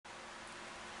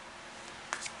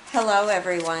Hello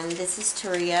everyone, this is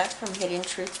Taria from Hidden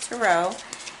Truth Tarot,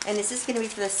 and this is going to be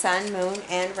for the Sun, Moon,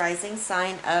 and Rising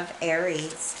sign of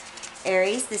Aries.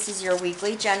 Aries, this is your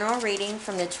weekly general reading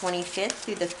from the 25th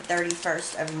through the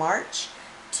 31st of March,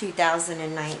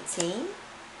 2019.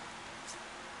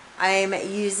 I'm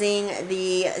using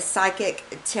the Psychic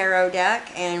Tarot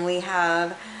deck, and we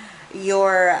have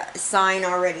your sign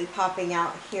already popping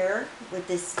out here with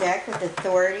this deck with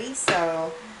authority,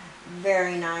 so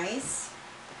very nice.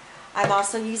 I'm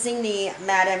also using the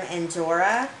Madame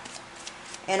Endora,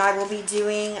 and I will be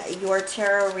doing your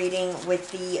tarot reading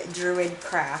with the Druid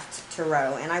Craft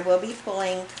Tarot, and I will be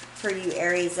pulling for you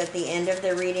Aries at the end of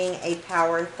the reading a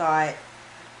Power Thought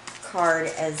card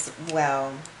as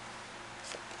well.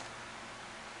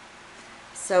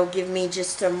 So give me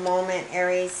just a moment,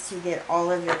 Aries, to get all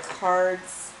of your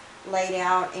cards laid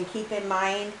out, and keep in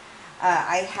mind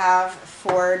I have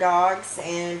 4 dogs,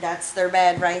 and that's their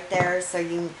bed right there,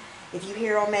 so if you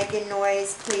hear them making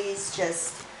noise, please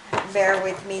just bear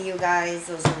with me, you guys.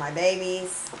 Those are my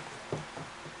babies.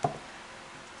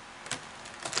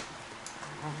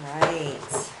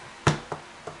 Alright.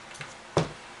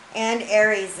 And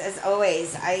Aries, as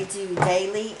always, I do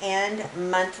daily and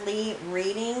monthly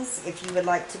readings. If you would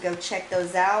like to go check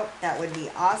those out, that would be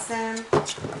awesome.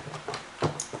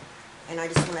 And I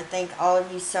just want to thank all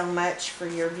of you so much for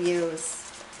your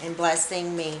views and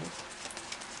blessing me.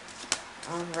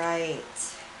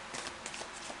 Alright.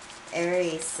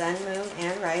 Aries, Sun, Moon,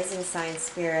 and Rising sign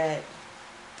spirit.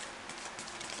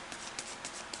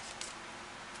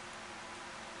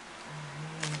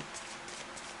 Alright.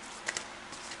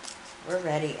 We're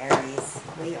ready, Aries.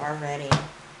 We are ready.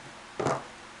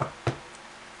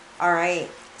 Alright.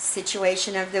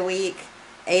 Situation of the week.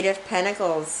 8 of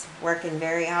Pentacles. Working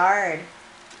very hard.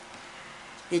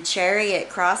 The Chariot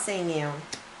crossing you.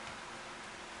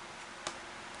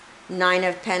 9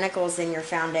 of Pentacles in your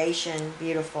foundation.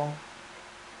 Beautiful.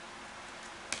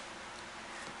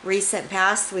 Recent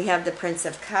past, we have the Prince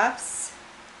of Cups.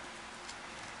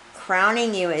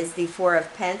 Crowning you is the 4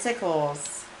 of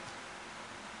Pentacles.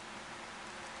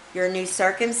 Your new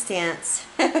circumstance.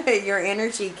 Your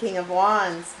energy, King of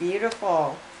Wands.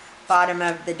 Beautiful. Bottom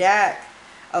of the deck.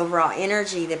 Overall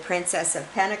energy, the Princess of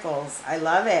Pentacles. I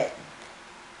love it.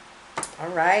 All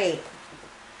right.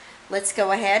 Let's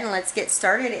go ahead and let's get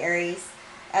started, Aries.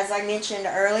 As I mentioned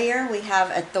earlier, we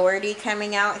have authority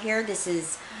coming out here. This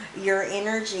is your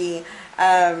energy.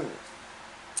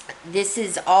 This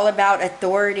is all about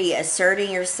authority,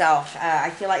 asserting yourself.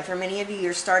 I feel like for many of you,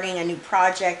 you're starting a new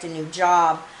project, a new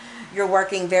job. You're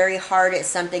working very hard at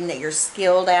something that you're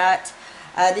skilled at.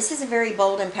 This is a very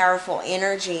bold and powerful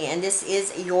energy, and this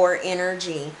is your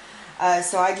energy.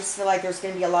 So I just feel like there's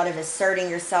going to be a lot of asserting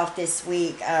yourself this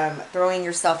week, throwing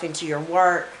yourself into your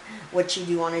work, what you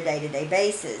do on a day-to-day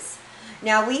basis.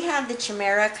 Now we have the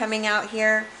Chimera coming out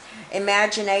here.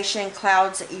 Imagination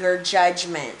clouds your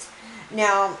judgment.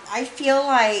 Now I feel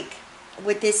like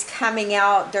with this coming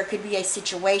out, there could be a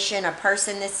situation, a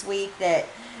person this week that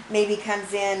maybe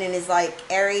comes in and is like,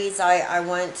 Aries, I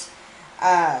want,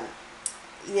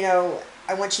 you know,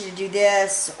 I want you to do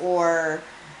this, or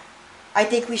I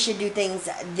think we should do things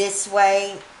this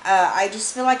way. I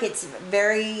just feel like it's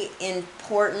very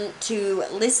important to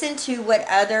listen to what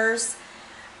others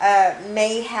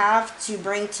may have to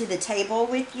bring to the table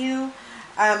with you.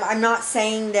 I'm not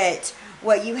saying that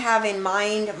what you have in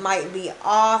mind might be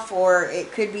off, or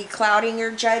it could be clouding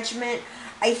your judgment.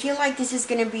 I feel like this is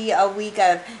going to be a week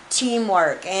of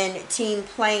teamwork and team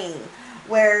playing,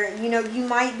 where, you know, you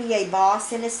might be a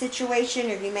boss in a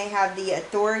situation, or you may have the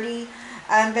authority.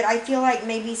 But I feel like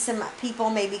maybe some people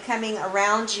may be coming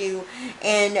around you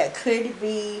and could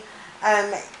be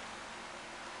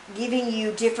giving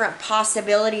you different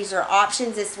possibilities or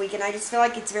options this week. And I just feel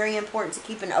like it's very important to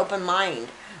keep an open mind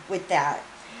with that.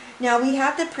 Now we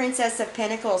have the Princess of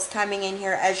Pentacles coming in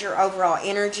here as your overall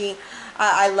energy.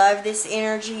 I love this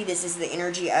energy. This is the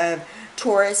energy of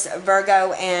Taurus,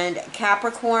 Virgo, and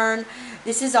Capricorn.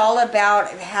 This is all about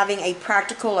having a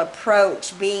practical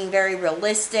approach, being very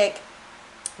realistic.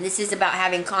 This is about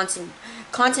having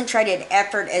concentrated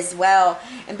effort as well,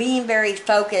 and being very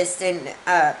focused and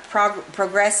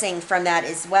progressing from that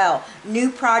as well.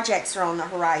 New projects are on the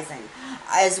horizon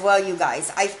as well, you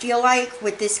guys. I feel like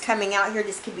with this coming out here,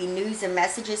 this could be news and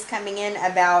messages coming in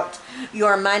about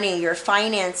your money, your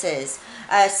finances,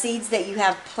 seeds that you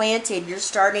have planted. You're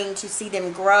starting to see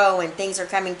them grow, and things are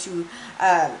coming to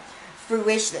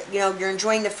fruition. You know, you're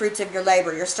enjoying the fruits of your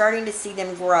labor. You're starting to see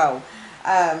them grow.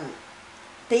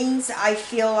 Things I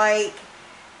feel like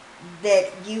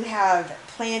that you have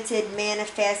planted,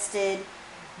 manifested,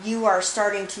 you are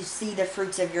starting to see the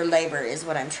fruits of your labor, is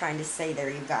what I'm trying to say there,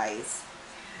 you guys.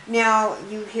 Now,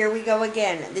 here we go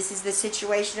again. This is the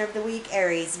situation of the week,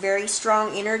 Aries. Very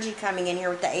strong energy coming in here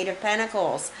with the Eight of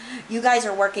Pentacles. You guys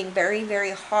are working very,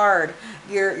 very hard.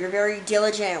 You're very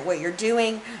diligent at what you're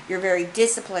doing. You're very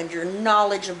disciplined. You're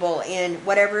knowledgeable in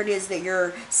whatever it is that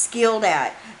you're skilled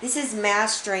at. This is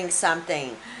mastering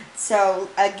something. So,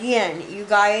 again, you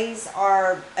guys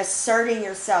are asserting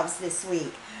yourselves this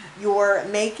week. You're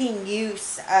making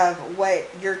use of what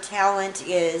your talent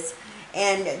is.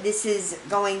 And this is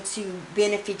going to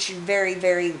benefit you very,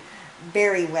 very,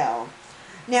 very well.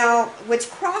 Now, what's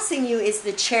crossing you is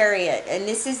the Chariot. And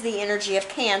this is the energy of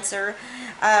Cancer.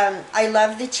 I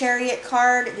love the Chariot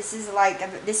card. This is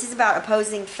about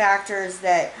opposing factors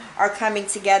that are coming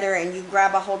together, and you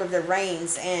grab a hold of the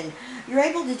reins. And you're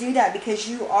able to do that because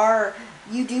you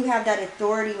do have that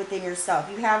authority within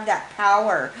yourself. You have that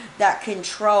power, that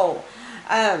control.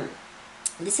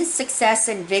 This is success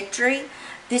and victory.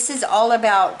 This is all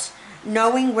about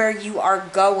knowing where you are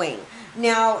going.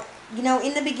 Now,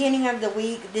 in the beginning of the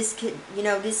week, this could,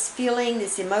 this feeling,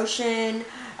 this emotion,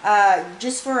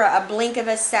 just for a blink of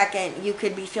a second, you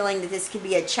could be feeling that this could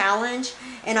be a challenge.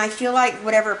 And I feel like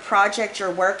whatever project you're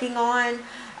working on,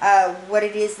 what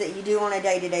it is that you do on a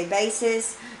day-to-day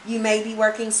basis, you may be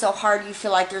working so hard you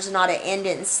feel like there's not an end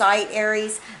in sight,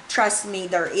 Aries. Trust me,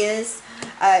 there is.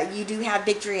 You do have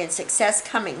victory and success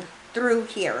coming through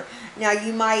here. Now,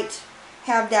 you might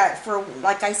have that for,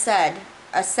 like I said,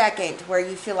 a second where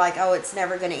you feel like, oh, it's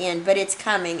never going to end, but it's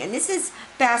coming. And this is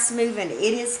fast moving.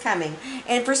 It is coming.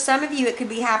 And for some of you, it could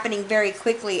be happening very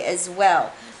quickly as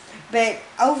well. But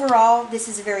overall, this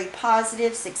is a very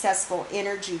positive, successful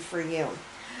energy for you.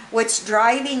 What's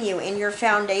driving you in your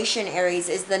foundation, Aries,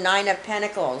 is the Nine of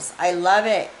Pentacles. I love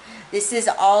it. This is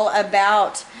all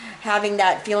about having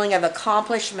that feeling of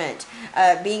accomplishment,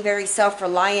 being very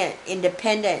self-reliant,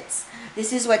 independence.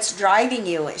 This is what's driving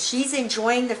you. She's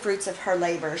enjoying the fruits of her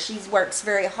labor. She works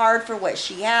very hard for what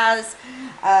she has.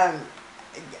 I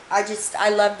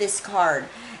love this card.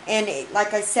 And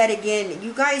like I said again,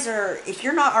 you guys are, if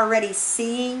you're not already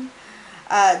seeing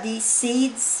these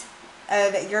seeds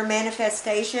of your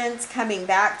manifestations coming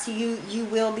back to you, you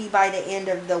will be by the end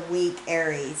of the week,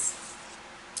 Aries.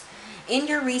 In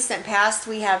your recent past,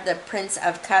 we have the Prince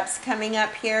of Cups coming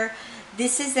up here.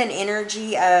 This is an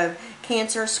energy of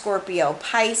Cancer, Scorpio,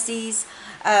 Pisces.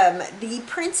 The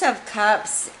Prince of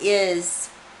Cups is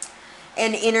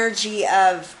an energy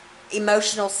of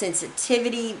emotional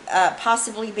sensitivity,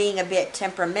 possibly being a bit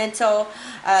temperamental.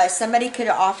 Somebody could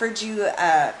have offered you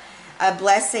a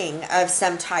blessing of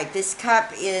some type. This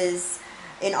cup is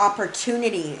an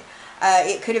opportunity.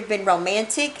 It could have been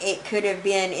romantic. It could have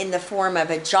been in the form of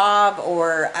a job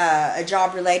or a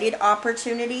job-related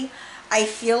opportunity. I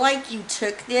feel like you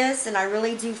took this, and I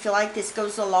really do feel like this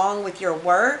goes along with your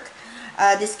work.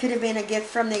 This could have been a gift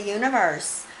from the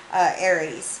universe,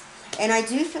 Aries. And I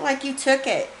do feel like you took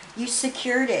it. You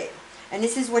secured it. And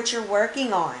this is what you're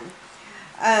working on.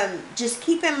 Just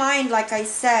keep in mind, like I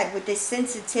said, with this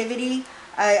sensitivity,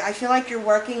 I feel like you're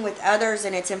working with others,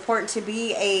 and it's important to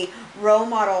be a role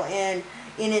model in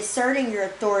asserting your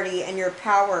authority and your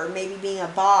power, maybe being a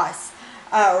boss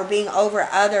or being over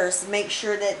others. Make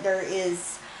sure that there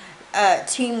is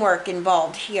teamwork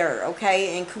involved here,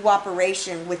 okay, and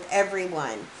cooperation with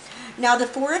everyone. Now, the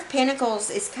Four of Pentacles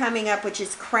is coming up, which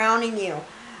is crowning you.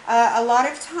 A lot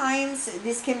of times,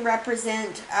 this can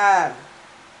represent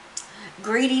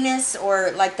greediness,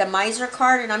 or like the Miser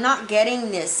card, and I'm not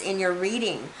getting this in your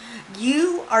reading.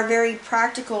 You are very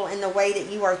practical in the way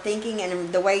that you are thinking and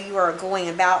in the way you are going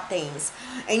about things.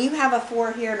 And you have a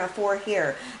 4 here and a 4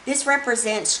 here. This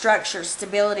represents structure,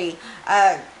 stability,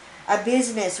 a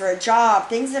business or a job,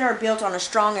 things that are built on a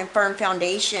strong and firm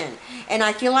foundation. And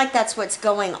I feel like that's what's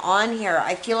going on here.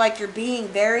 I feel like you're being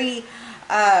very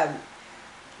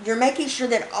you're making sure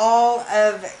that all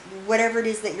of whatever it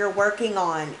is that you're working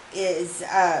on is,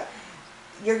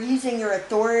 you're using your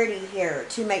authority here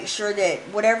to make sure that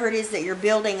whatever it is that you're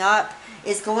building up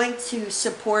is going to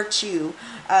support you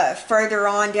further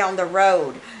on down the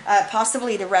road,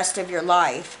 possibly the rest of your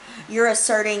life. You're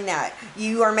asserting that.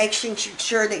 You are making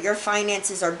sure that your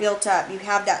finances are built up. You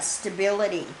have that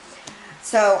stability.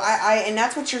 So and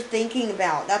that's what you're thinking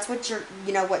about. That's what you're,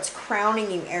 what's crowning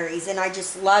you, Aries. And I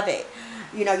just love it.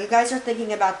 You guys are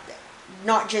thinking about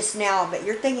not just now, but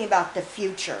you're thinking about the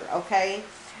future, okay?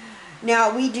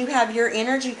 Now, we do have your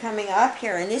energy coming up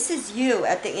here, and this is you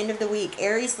at the end of the week.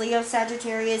 Aries, Leo,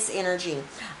 Sagittarius energy.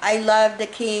 I love the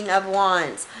King of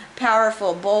Wands.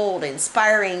 Powerful, bold,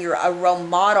 inspiring. You're a role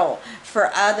model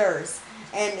for others.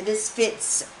 And this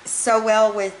fits so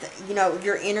well with, you know,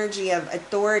 your energy of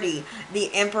authority.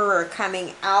 The Emperor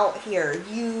coming out here.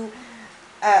 You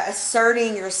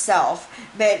asserting yourself,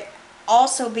 but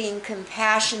also being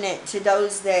compassionate to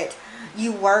those that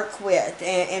you work with,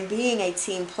 and being a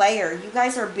team player. You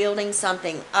guys are building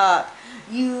something up.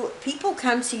 People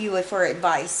come to you for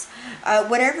advice.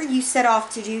 Whatever you set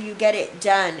off to do, you get it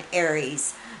done,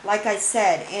 Aries. Like I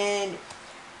said, and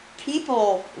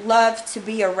people love to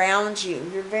be around you.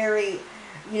 You're very,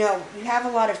 you know, you have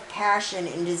a lot of passion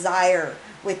and desire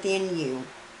within you.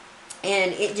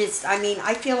 And it just, I mean,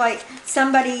 I feel like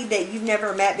somebody that you've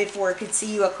never met before could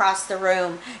see you across the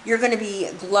room. You're going to be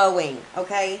glowing,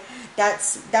 okay?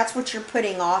 That's what you're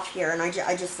putting off here, and I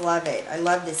just love it. I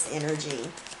love this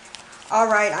energy. All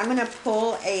right, I'm going to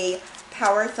pull a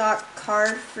Power Thought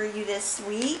card for you this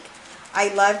week.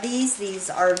 I love these. These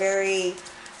are very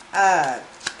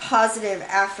positive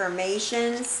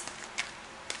affirmations.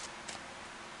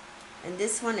 And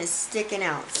this one is sticking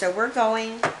out. So we're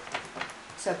going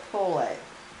to pull it.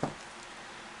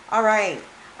 All right.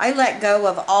 I let go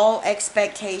of all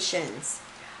expectations.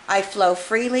 I flow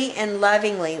freely and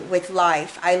lovingly with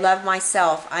life. I love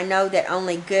myself. I know that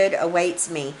only good awaits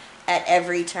me at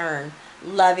every turn.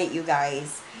 Love it, you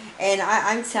guys. And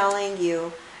I'm telling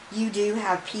you, you do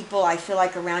have people, I feel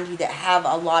like, around you that have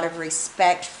a lot of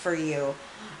respect for you.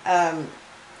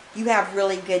 You have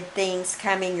really good things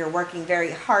coming. You're working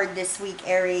very hard this week,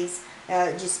 Aries.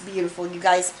 Just beautiful. You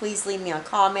guys, please leave me a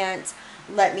comment.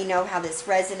 Let me know how this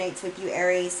resonates with you,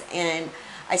 Aries. And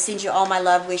I send you all my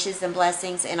love, wishes, and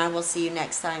blessings. And I will see you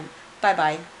next time.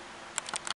 Bye-bye.